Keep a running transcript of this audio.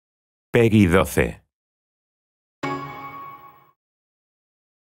Peggy 12.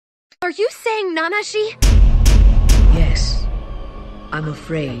 Are you saying Nanashi? Yes. I'm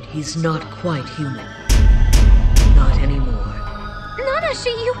afraid he's not quite human. Not anymore.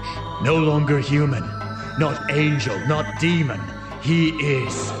 Nanashi, you... No longer human. Not angel, not demon. He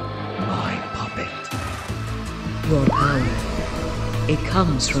is my puppet. Your power. It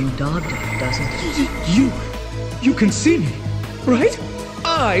comes from Dogdom, doesn't it? You can see me, right?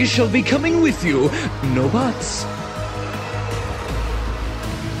 I shall be coming with you. No buts.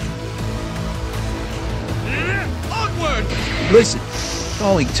 Onward! Listen,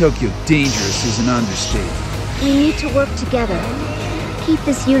 calling Tokyo dangerous is an understatement. We need to work together. Keep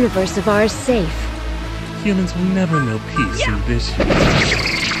this universe of ours safe. Humans will never know peace in this universe.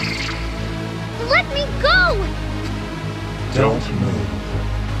 Let me go! Don't move.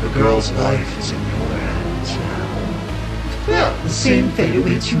 The girl's life is in your hands now. Well, the same fate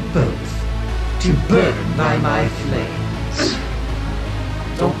awaits you both. To burn by my flames.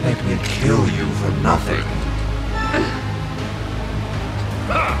 Don't make me kill you for nothing.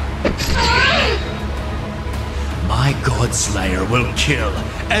 My Godslayer will kill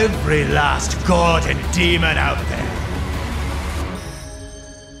every last god and demon out there.